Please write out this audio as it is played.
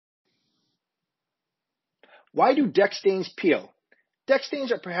Why do deck stains peel? Deck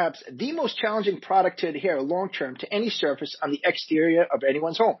stains are perhaps the most challenging product to adhere long-term to any surface on the exterior of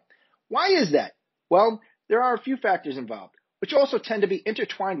anyone's home. Why is that? Well, there are a few factors involved, which also tend to be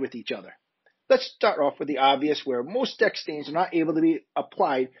intertwined with each other. Let's start off with the obvious, where most deck stains are not able to be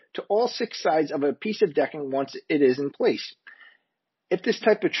applied to all 6 sides of a piece of decking once it is in place. If this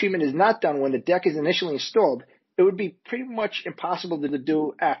type of treatment is not done when the deck is initially installed, it would be pretty much impossible to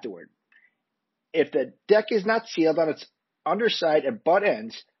do afterward. If the deck is not sealed on its underside and butt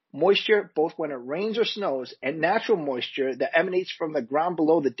ends, moisture, both when it rains or snows, and natural moisture that emanates from the ground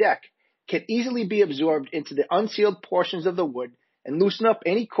below the deck can easily be absorbed into the unsealed portions of the wood and loosen up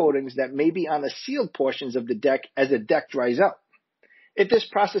any coatings that may be on the sealed portions of the deck as the deck dries out. If this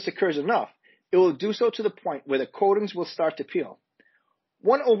process occurs enough, it will do so to the point where the coatings will start to peel.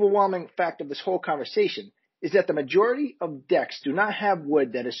 One overwhelming fact of this whole conversation is that the majority of decks do not have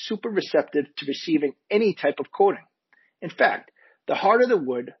wood that is super receptive to receiving any type of coating. In fact, the harder the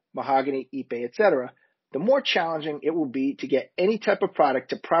wood, mahogany, ipe, etc., the more challenging it will be to get any type of product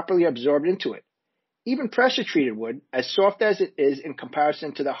to properly absorb into it. Even pressure-treated wood, as soft as it is in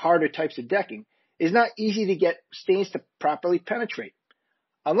comparison to the harder types of decking, is not easy to get stains to properly penetrate.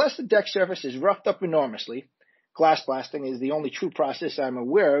 Unless the deck surface is roughed up enormously, glass blasting is the only true process I'm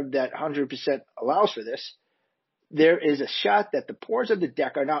aware of that 100% allows for this, there is a shot that the pores of the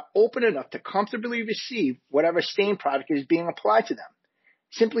deck are not open enough to comfortably receive whatever stain product is being applied to them.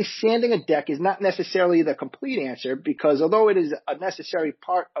 Simply sanding a deck is not necessarily the complete answer because although it is a necessary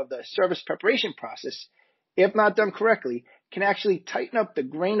part of the surface preparation process, if not done correctly, can actually tighten up the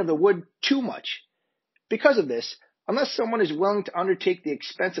grain of the wood too much. Because of this, unless someone is willing to undertake the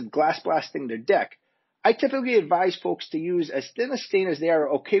expense of glass blasting their deck, I typically advise folks to use as thin a stain as they are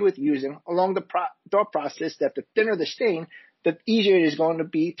okay with using along the thought process that the thinner the stain, the easier it is going to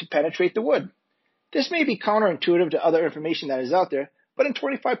be to penetrate the wood. This may be counterintuitive to other information that is out there, but in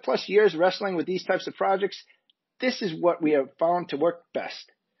 25 plus years wrestling with these types of projects, this is what we have found to work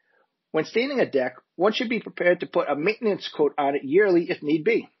best. When staining a deck, one should be prepared to put a maintenance coat on it yearly if need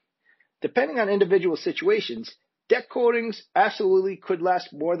be. Depending on individual situations, deck coatings absolutely could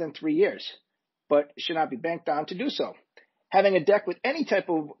last more than 3 years, but should not be banked on to do so. Having a deck with any type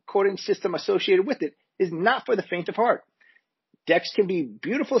of coating system associated with it is not for the faint of heart. Decks can be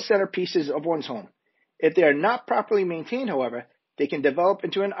beautiful centerpieces of one's home. If they are not properly maintained, however, they can develop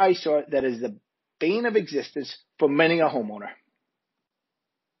into an eyesore that is the bane of existence for many a homeowner.